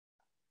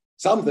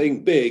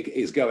Something big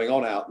is going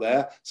on out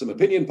there. Some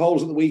opinion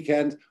polls at the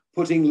weekend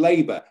putting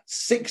Labour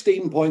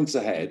 16 points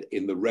ahead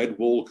in the red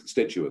wall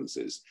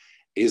constituencies.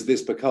 Is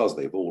this because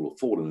they've all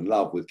fallen in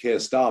love with Keir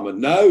Starmer?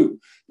 No,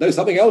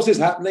 something else is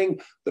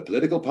happening. The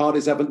political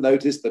parties haven't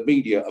noticed. The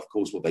media, of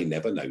course, well, they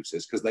never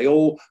notice because they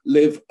all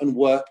live and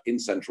work in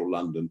central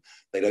London.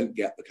 They don't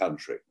get the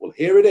country. Well,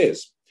 here it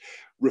is.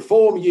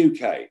 Reform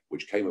UK,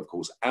 which came, of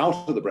course,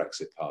 out of the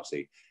Brexit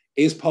Party,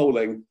 is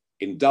polling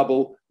in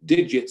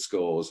double-digit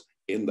scores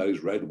in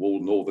those red wall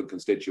northern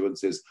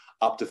constituencies,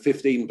 up to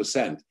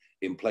 15%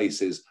 in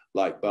places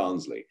like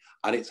Barnsley.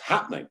 And it's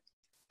happening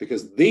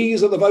because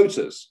these are the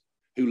voters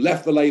who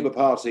left the Labour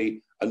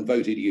Party and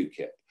voted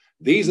UKIP.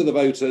 These are the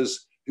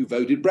voters who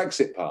voted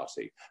Brexit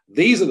Party.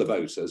 These are the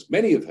voters,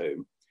 many of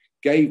whom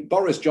gave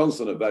Boris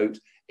Johnson a vote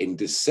in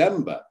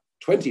December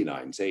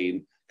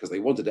 2019 because they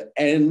wanted to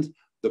end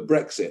the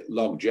Brexit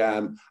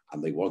logjam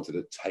and they wanted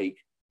to take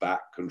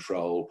back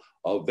control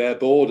of their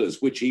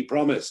borders, which he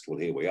promised. Well,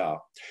 here we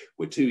are.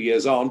 We're 2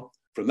 years on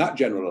from that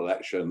general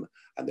election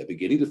and they're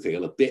beginning to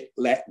feel a bit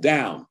let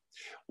down.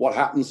 What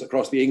happens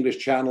across the English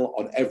Channel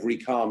on every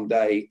calm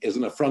day is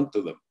an affront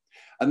to them.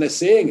 And they're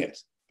seeing it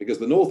because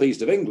the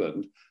northeast of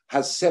England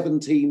has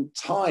 17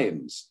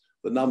 times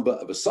the number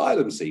of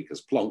asylum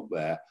seekers plonked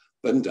there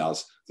than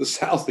does the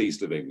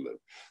southeast of England.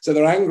 So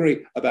they're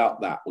angry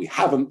about that. We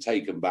haven't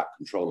taken back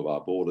control of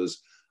our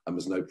borders and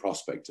there's no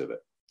prospect of it.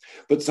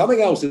 But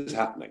something else is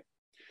happening.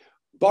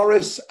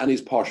 Boris and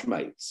his posh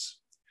mates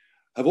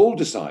have all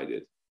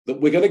decided that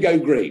we're going to go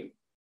green.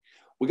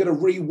 We're going to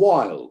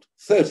rewild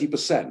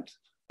 30%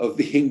 of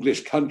the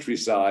English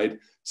countryside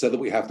so that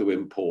we have to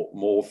import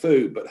more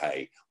food. But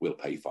hey, we'll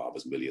pay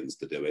farmers millions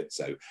to do it,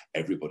 so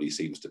everybody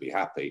seems to be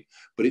happy.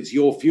 But it's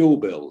your fuel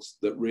bills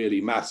that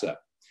really matter.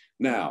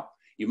 Now,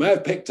 you may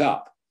have picked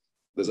up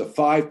there's a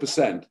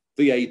 5%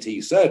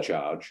 VAT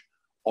surcharge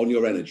on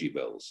your energy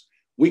bills.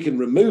 We can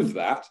remove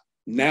that.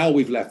 Now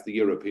we've left the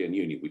European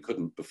Union. We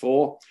couldn't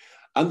before.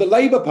 And the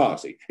Labour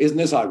Party, isn't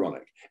this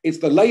ironic? It's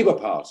the Labour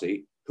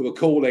Party who are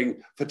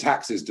calling for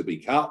taxes to be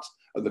cut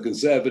and the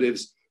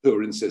Conservatives who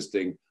are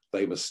insisting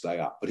they must stay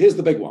up. But here's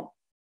the big one.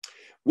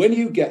 When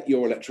you get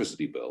your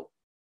electricity bill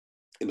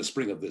in the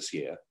spring of this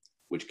year,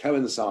 which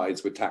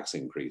coincides with tax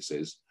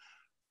increases,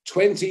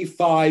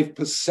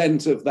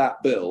 25% of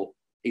that bill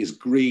is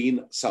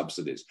green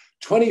subsidies.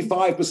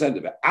 25%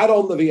 of it. Add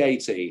on the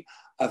VAT,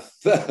 a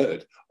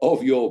third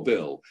of your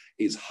bill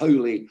is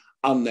wholly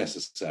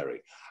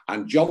unnecessary.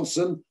 And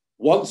Johnson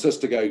wants us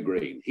to go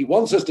green. He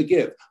wants us to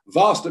give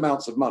vast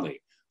amounts of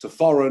money to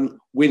foreign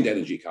wind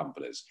energy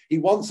companies. He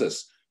wants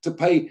us to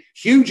pay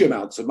huge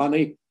amounts of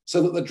money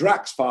so that the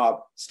Drax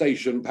power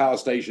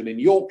station in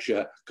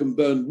Yorkshire can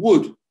burn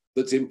wood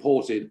that's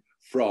imported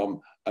from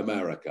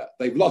America.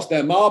 They've lost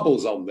their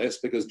marbles on this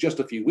because just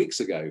a few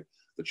weeks ago,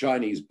 the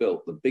Chinese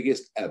built the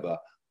biggest ever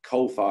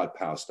coal-fired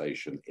power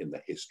station in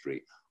the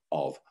history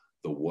of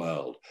the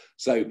world.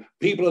 So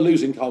people are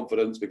losing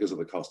confidence because of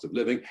the cost of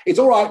living. It's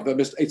all right for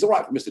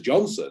Mr.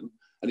 Johnson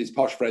and his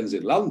posh friends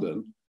in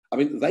London. I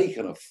mean, they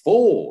can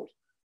afford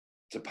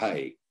to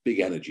pay big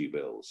energy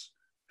bills.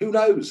 Who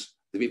knows?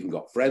 They've even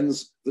got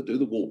friends that do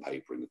the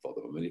wallpapering for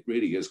them. I mean, it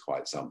really is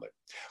quite something.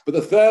 But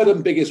the third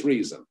and biggest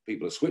reason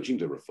people are switching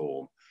to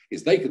reform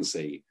is they can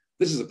see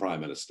this is a prime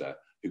minister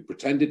who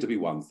pretended to be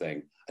one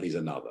thing and he's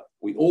another.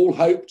 We all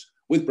hoped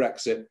with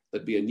Brexit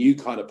there'd be a new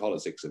kind of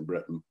politics in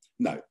Britain.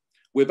 No,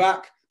 we're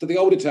back to the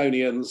old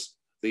Etonians,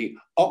 the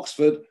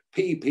Oxford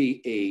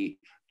PPE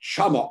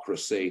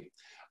chumocracy.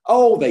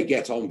 Oh, they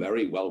get on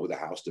very well with the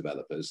house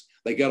developers.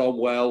 They get on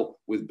well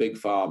with Big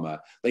Pharma.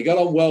 They get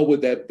on well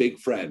with their big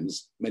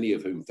friends, many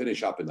of whom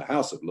finish up in the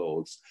House of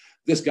Lords.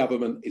 This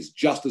government is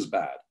just as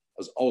bad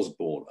as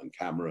Osborne and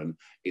Cameron.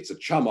 It's a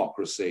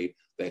chumocracy.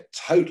 They're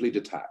totally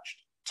detached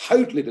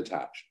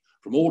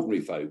from ordinary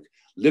folk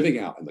living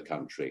out in the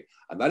country.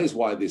 And that is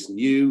why this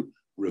new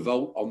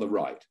revolt on the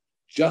right,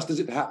 just as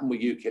it happened with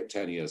UKIP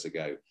 10 years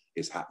ago,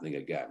 is happening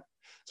again.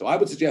 So I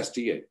would suggest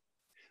to you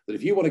that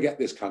if you want to get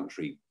this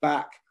country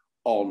back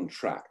on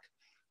track,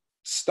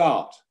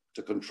 start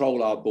to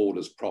control our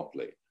borders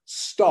properly,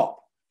 stop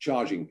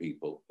charging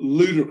people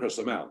ludicrous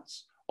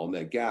amounts on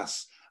their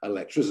gas and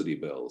electricity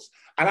bills,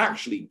 and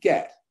actually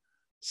get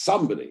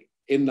somebody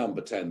in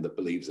number 10 that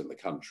believes in the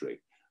country,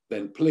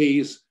 then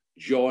please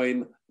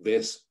join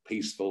this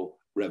peaceful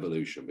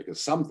revolution because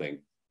something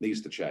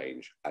needs to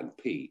change and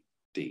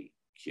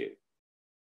PDQ.